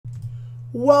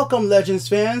Welcome, Legends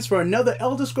fans, for another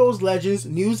Elder Scrolls Legends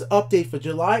news update for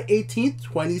July 18th,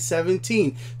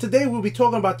 2017. Today we'll be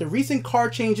talking about the recent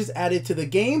card changes added to the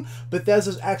game.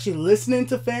 Bethesda's actually listening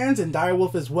to fans and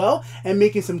Direwolf as well, and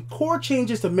making some core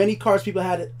changes to many cards people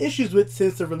had issues with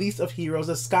since the release of Heroes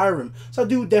of Skyrim. So I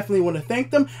do definitely want to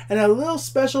thank them, and a little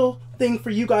special thing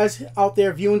for you guys out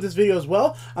there viewing this video as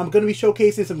well. I'm going to be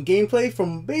showcasing some gameplay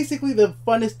from basically the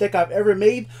funnest deck I've ever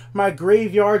made, my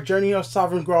Graveyard Journey of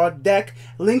Sovngarde deck.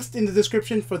 Links in the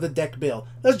description for the deck build.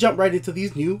 Let's jump right into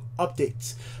these new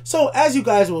updates. So as you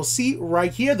guys will see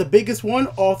right here, the biggest one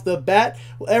off the bat,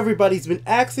 everybody's been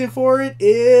asking for it,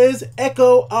 is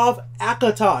Echo of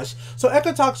Akatosh. So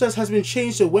Akatosh has been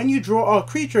changed to when you draw a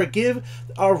creature, give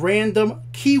a random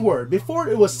keyword. Before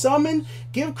it was summoned,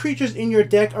 give creatures in your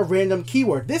deck a random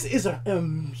keyword. This is a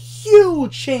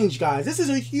huge change, guys. This is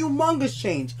a humongous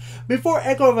change. Before,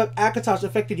 Echo of Akatosh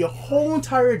affected your whole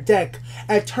entire deck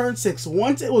at turn 6.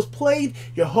 Once it was played,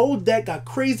 your whole deck got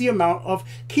crazy amount of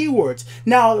keywords.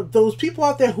 Now, those people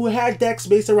out there who had decks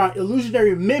based around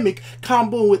Illusionary Mimic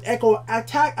combo with Echo of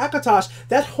Akatosh,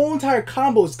 that whole entire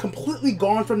combo is completely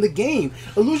gone from the game.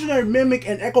 Illusionary Mimic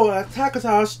and Echo of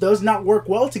Akatosh does not work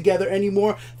well together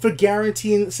anymore for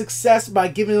guaranteeing success by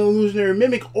giving Illusionary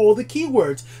Mimic all the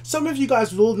keywords. Some of you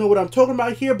guys will know what I'm talking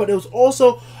about here, but it was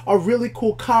also a really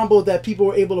cool combo that people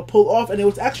were able to pull off, and it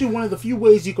was actually one of the few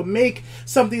ways you could make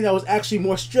something that was actually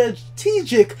more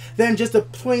strategic than just the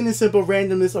plain and simple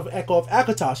randomness of Echo of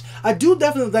Akatosh. I do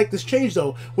definitely like this change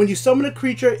though. When you summon a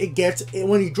creature,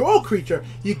 when you draw a creature,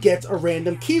 you get a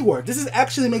random keyword. This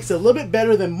actually makes it a little bit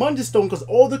better than Mundstone, because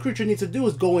all the creature needs to do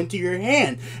is go into your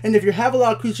hand, and if you have a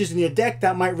lot of creatures in your deck,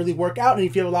 that might really work out, and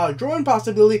if you have a lot of drawing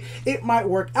possibility, it might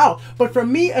work out. But for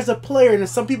me as a player, and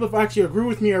some people have actually agreed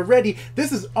with me already,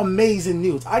 this is amazing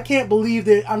news. I can't believe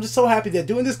that. I'm just so happy they're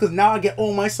doing this, because now I get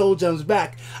all my soul gems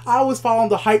back. I was following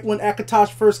the hype when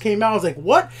Akatosh first came out. I was like,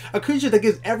 what? A creature that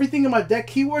gives everything in my deck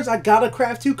keywords? I gotta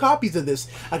craft 2 copies of this.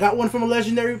 I got one from a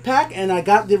legendary pack, and I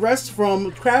got the rest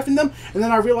from crafting them, and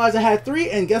then I realized I had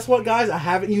 3, and guess what, guys? I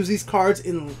haven't used these cards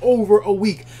in over a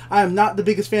week. I am not the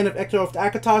biggest fan of Echo of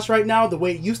Akatosh right now, the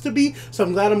way it used to be, so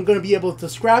I'm glad I'm going to be able to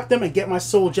scrap them and get my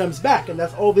soul gems back, and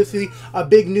that's obviously a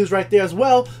big news right there as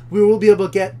well. We will be able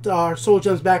to get our soul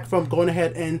gems back from going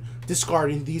ahead and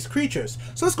discarding these creatures.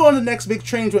 So let's go on to the next big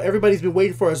change, what everybody's been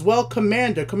waiting for as well.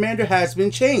 Commander has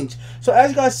been changed. So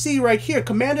as you guys see right here,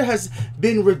 Commander has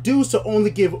been reduced to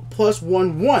only give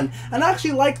 +1/1, and I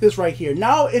actually like this right here.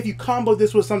 Now if you combo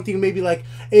this with something maybe like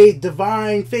a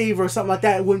Divine Favor or something like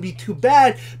that, it wouldn't be too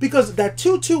bad, because that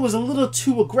 2/2 was a little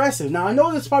too aggressive. Now I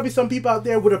know there's probably some people out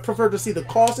there would have preferred to see the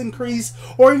cost increase,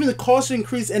 or even the cost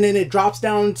increase and then it drops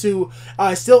down to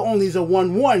still only is a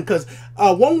 1/1, because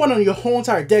 1/1 on your whole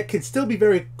entire deck can still be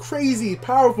very crazy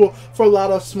powerful for a lot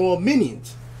of small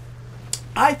minions.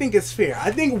 I think it's fair.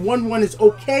 I think 1/1 is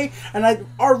okay, and I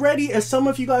already, as some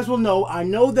of you guys will know, I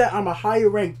know that I'm a higher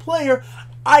ranked player.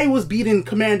 I was beating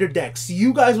Commander decks.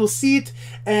 You guys will see it,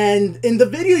 and in the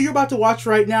video you're about to watch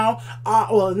right now,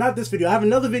 well, not this video, I have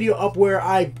another video up where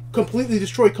I completely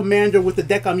destroyed Commander with the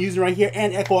deck I'm using right here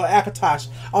and Echo of Akatosh.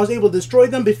 I was able to destroy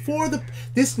them before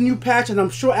this new patch, and I'm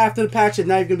sure after the patch it's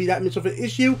not even going to be that much of an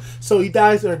issue, so you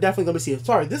guys are definitely going to see it.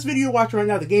 Sorry, this video you're watching right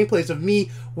now, the gameplay is of me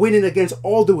winning against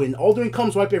Alduin. Alduin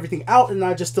comes, wipe everything out, and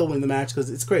I just still win the match because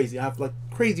it's crazy. I have like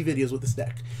crazy videos with this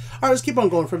deck. Alright, let's keep on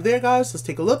going from there, guys. Let's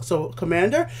take a look. So,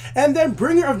 Commander, and then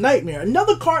Bringer of Nightmare.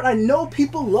 Another card I know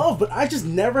people love, but I just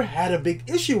never had a big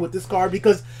issue with this card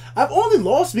because I've only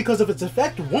lost because of its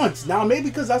effect once. Now, maybe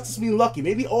because that's just being lucky.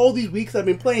 Maybe all these weeks I've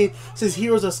been playing since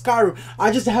Heroes of Skyrim,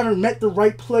 I just haven't met the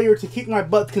right player to kick my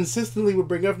butt consistently with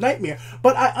Bringer of Nightmare.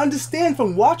 But I understand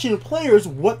from watching players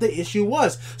what the issue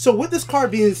was. So, with this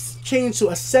card being changed to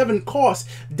a 7 cost,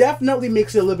 definitely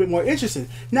makes it a little bit more interesting.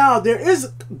 Now, there is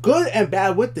good and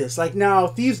bad with this. Like now,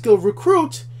 Thieves Guild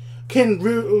Recruit can,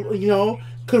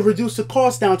 could reduce the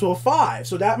cost down to a 5.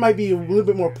 So that might be a little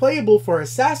bit more playable for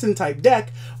assassin type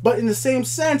deck. But in the same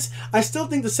sense, I still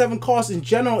think the 7 cost in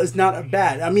general is not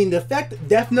bad. I mean, the effect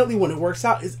definitely when it works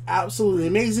out is absolutely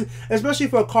amazing, especially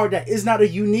for a card that is not a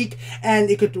unique, and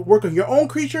it could work on your own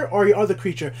creature or your other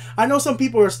creature. I know some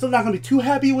people are still not going to be too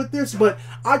happy with this, but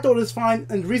I thought it was fine.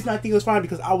 And the reason I think it was fine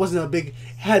because I wasn't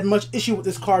had much issue with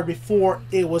this card before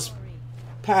it was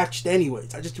patched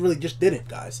anyways. I just really didn't,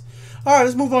 guys. Alright,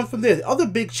 let's move on from there. The other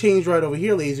big change right over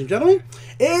here, ladies and gentlemen,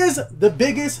 is the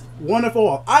biggest one of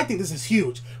all. I think this is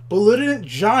huge. Belligerent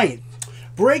Giant.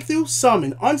 Breakthrough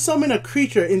summon. Unsummon a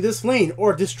creature in this lane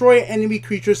or destroy an enemy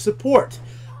creature's support.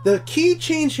 The key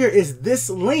change here is this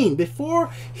lane. Before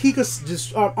he could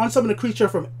just unsummon a creature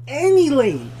from any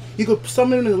lane, you could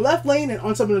summon him in the left lane and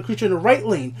unsummon the creature in the right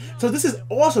lane. So this is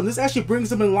awesome. This actually brings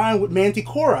them in line with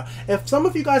Manticora. If some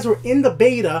of you guys were in the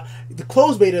beta, the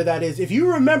closed beta that is, if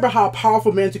you remember how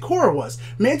powerful Manticora was,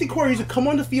 Manticora used to come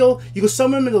on the field, you could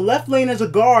summon him in the left lane as a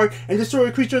guard and destroy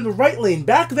a creature in the right lane.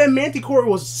 Back then, Manticora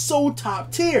was so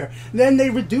top tier. Then they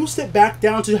reduced it back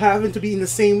down to having to be in the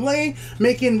same lane,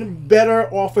 making better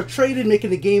off for trading, making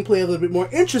the gameplay a little bit more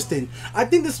interesting. I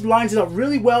think this lines it up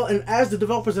really well, and as the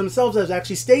developers themselves have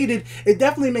actually stated, it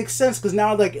definitely makes sense, because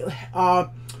now like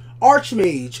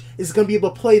Archmage is going to be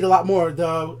able to play it a lot more.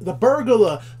 The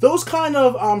Burglar, those kind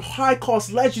of high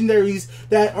cost legendaries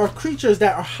that are creatures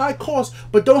that are high cost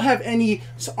but don't have any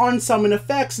unsummon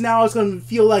effects. Now it's going to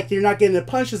feel like you're not getting the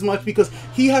punch as much, because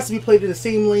he has to be played in the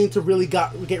same lane to really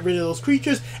get rid of those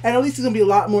creatures. And at least it's going to be a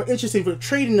lot more interesting for the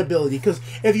trading ability, because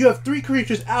if you have 3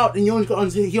 creatures out and he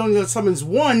only summons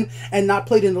 1 and not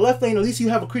played in the left lane, at least you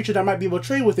have a creature that might be able to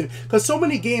trade with him. Because so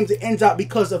many games it ends out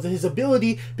because of his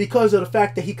ability, because of the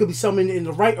fact that he could be summoned in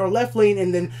the right or left lane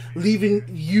and then leaving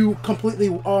you completely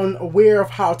unaware of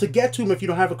how to get to him if you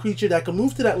don't have a creature that can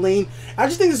move to that lane. I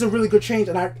just think this is a really good change,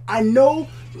 and I know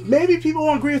maybe people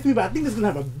won't agree with me, but I think it's going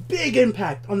to have a big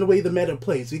impact on the way the meta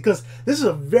plays, because this is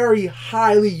a very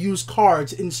highly used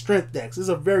card in strength decks. This is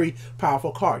a very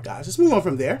powerful card, guys. Let's move on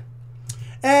from there.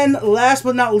 And last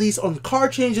but not least, on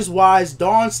card changes wise,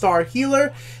 Dawnstar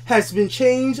Healer has been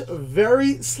changed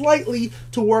very slightly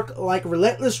to work like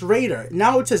Relentless Raider.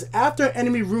 Now it says after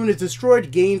enemy rune is destroyed,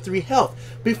 gain 3 health.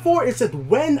 Before it said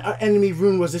when an enemy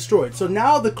rune was destroyed. So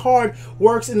now the card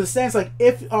works in the sense like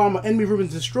if an enemy rune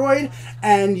is destroyed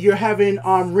and you're having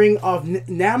Ring of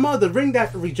Nama, the ring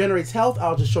that regenerates health.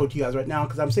 I'll just show it to you guys right now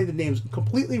because I'm saying the names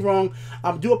completely wrong.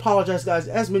 I do apologize, guys.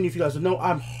 As many of you guys will know,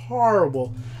 I'm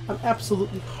horrible. I'm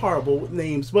absolutely horrible with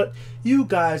names, but you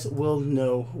guys will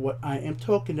know what I am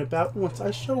talking about once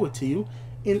I show it to you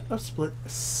in a split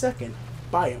second.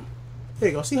 Bam. There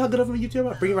you go. See how good of a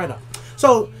YouTuber? I'll bring it right up.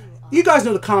 So you guys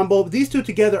know the combo. These two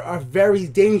together are very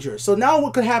dangerous. So now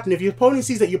what could happen if your opponent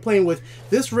sees that you're playing with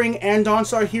this ring and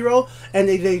Dawnstar Hero, and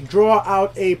they draw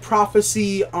out a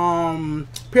Prophecy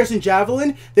Piercing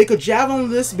Javelin, they could javelin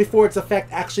this before its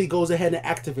effect actually goes ahead and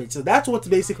activates. So that's what's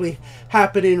basically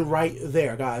happening right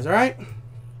there, guys. All right.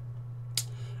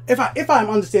 If I'm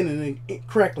understanding it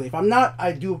correctly, if I'm not,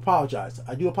 I do apologize.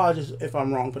 I do apologize if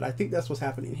I'm wrong, but I think that's what's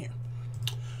happening here.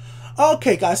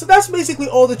 Okay, guys, so that's basically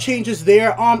all the changes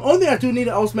there. Only thing I do need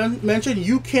to also mention,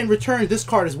 you can return this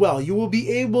card as well. You will be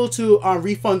able to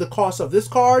refund the cost of this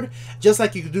card, just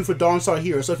like you could do for Dawnstar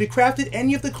Hero. So if you crafted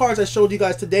any of the cards I showed you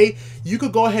guys today, you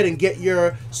could go ahead and get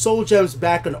your soul gems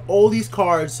back on all these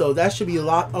cards. So that should be a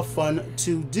lot of fun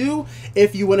to do.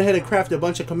 If you went ahead and crafted a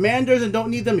bunch of commanders and don't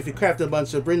need them, if you crafted a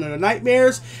bunch of Bringer of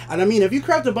Nightmares, and I mean, if you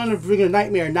crafted a bunch of Bringer of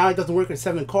Nightmare and now it doesn't work at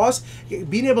 7 costs,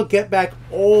 being able to get back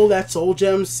all that soul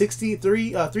gems,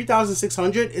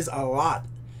 3,600 is a lot.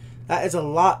 That is a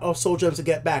lot of soul gems to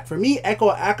get back. For me,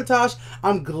 Echo Akatosh,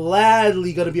 I'm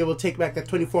gladly going to be able to take back that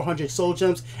 2,400 soul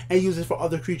gems and use it for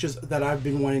other creatures that I've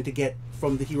been wanting to get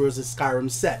from the Heroes of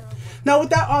Skyrim set. Now, with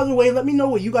that out of the way, let me know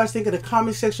what you guys think in the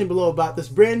comment section below about this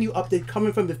brand new update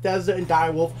coming from Bethesda and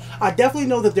Direwolf. I definitely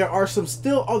know that there are some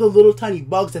still other little tiny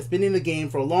bugs that's been in the game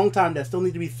for a long time that still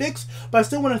need to be fixed, but I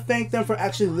still want to thank them for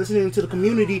actually listening to the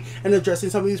community and addressing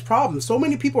some of these problems. So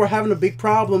many people are having big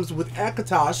problems with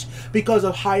Akatosh because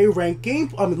of lower rank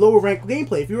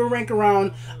gameplay. If you were ranked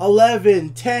around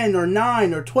 11, 10, or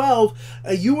 9, or 12,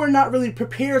 you were not really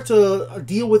prepared to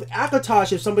deal with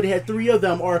Akatosh if somebody had 3 of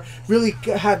them, or really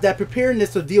have that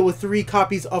preparedness to deal with 3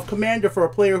 copies of Commander for a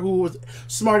player who was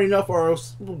smart enough or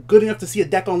good enough to see a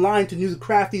deck online to use the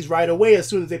crafties right away as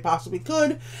soon as they possibly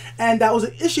could. And that was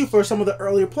an issue for some of the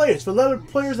earlier players. For other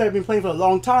players that have been playing for a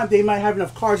long time, they might have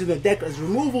enough cards in their deck as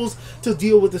removals to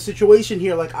deal with the situation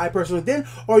here, like I personally did.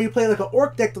 Or you play like an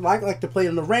orc deck that I like to play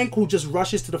in the rank, who just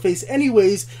rushes to the face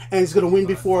anyways and is going to win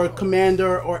before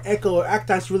Commander or Echo or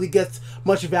Akatosh really gets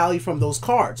much value from those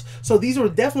cards. So these are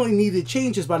definitely needed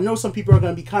changes, but I know some people are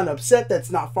going to be kind of upset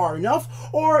that's not far enough,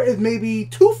 or it may be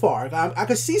too far. I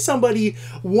could see somebody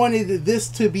wanted this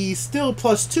to be still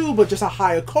 +2 but just a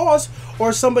higher cost,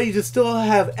 or somebody to still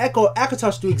have Echo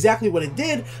Akatosh do exactly what it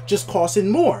did, just costing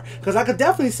more. Because I could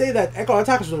definitely say that Echo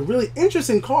Akatosh was a really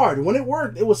interesting card. When it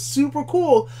worked, it was super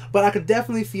cool, but I could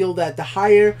definitely feel that the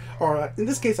higher, or in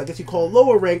this case I guess you call it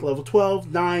lower rank, level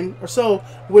 12, 9 or so,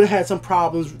 would have had some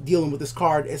problems dealing with this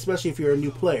card, especially if you're a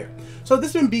new player. So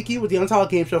this has been Beaky with the Untitled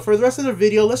Game Show. For the rest of the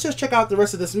video, let's just check out the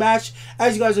rest of this match.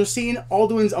 As you guys are seeing,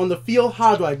 Alduin's on the field.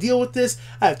 How do I deal with this?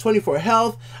 I have 24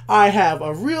 health. I have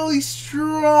a really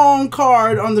strong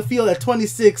card on the field at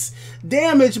 26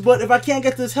 damage, but if I can't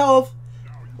get this health,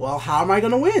 Well, how am I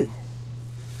going to win?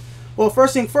 Well,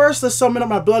 first thing first, let's summon up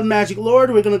my Blood Magic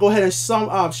Lord. We're going to go ahead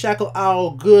and shackle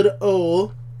our good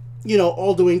old, you know,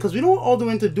 Alduin, because we don't want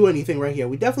Alduin to do anything right here.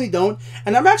 We definitely don't.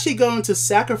 And I'm actually going to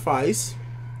sacrifice.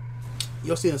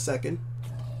 You'll see in a second.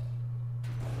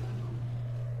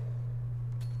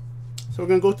 So we're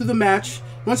going to go through the match.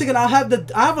 Once again, I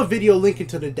have a video linking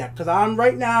to the deck, because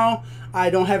right now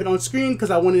I don't have it on screen because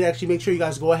I wanted to actually make sure you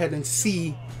guys go ahead and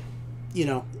see, you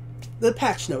know, the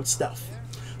patch note stuff.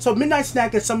 So Midnight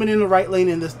Snack gets summoned in the right lane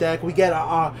in this deck. We get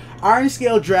a Iron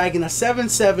Scale Dragon, a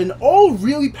 7/7, all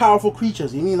really powerful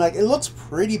creatures. I mean, like, it looks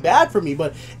pretty bad for me,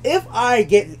 but if I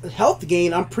get health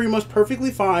gain, I'm pretty much perfectly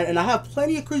fine, and I have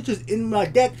plenty of creatures in my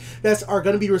deck that are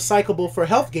going to be recyclable for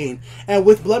health gain. And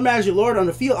with Blood Magic Lord on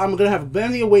the field, I'm going to have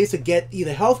plenty of ways to get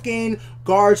either health gain,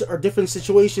 guards, or different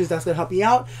situations that's going to help me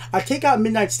out. I take out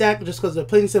Midnight Snack just because the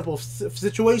plain and simple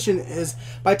situation is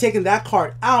by taking that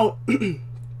card out.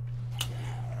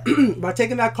 By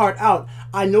taking that card out,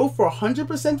 I know for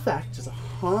 100% fact, just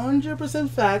 100%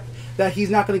 fact, that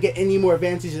he's not going to get any more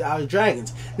advantages out of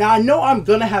dragons. Now, I know I'm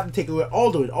going to have to take away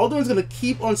Alduin. Alduin's going to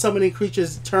keep on summoning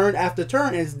creatures turn after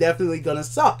turn, and it's definitely going to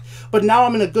suck. But now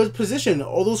I'm in a good position.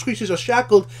 All those creatures are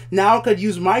shackled. Now I could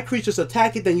use my creatures to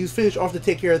attack it, then use Finish Off to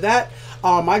take care of that.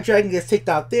 My dragon gets taken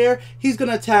out there. He's going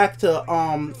to attack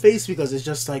to face, because it's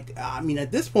just like, I mean,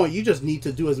 at this point, you just need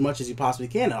to do as much as you possibly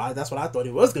can. That's what I thought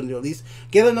he was going to do, at least.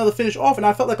 Get another Finish Off, and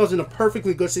I felt like I was in a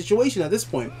perfectly good situation at this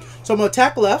point. So I'm going to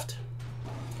attack left.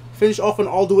 Finish off on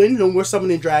Alduin, no more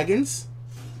summoning dragons.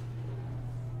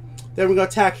 Then we're going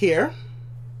to attack here.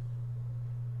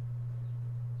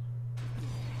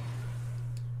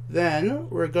 Then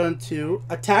we're going to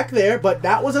attack there, but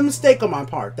that was a mistake on my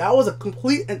part. That was a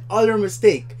complete and utter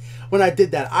mistake when I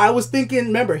did that. I was thinking,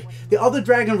 remember, the other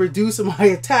dragon reduced my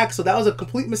attack, so that was a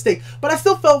complete mistake. But I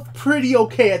still felt pretty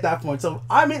okay at that point. So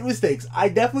I make mistakes. I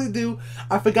definitely do.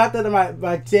 I forgot that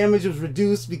my damage was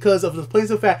reduced because of the plain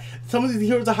simple fact. Some of these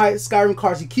Heroes of High Skyrim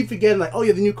cards, you keep forgetting, like, oh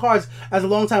yeah, the new cards. As a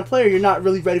long-time player, you're not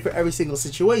really ready for every single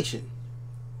situation.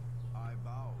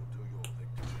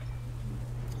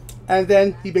 And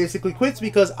then he basically quits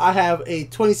because I have a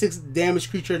 26 damage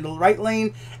creature in the right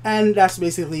lane, and that's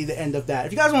basically the end of that.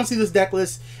 If you guys want to see this deck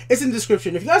list, it's in the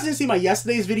description. If you guys didn't see my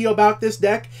yesterday's video about this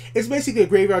deck, it's basically a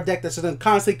graveyard deck that's going to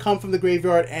constantly come from the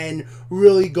graveyard and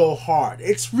really go hard.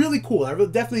 It's really cool. I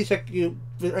really definitely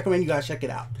recommend you guys check it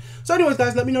out. So anyways,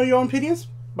 guys, let me know your own opinions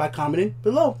by commenting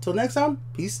below. Till next time,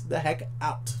 peace the heck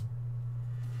out.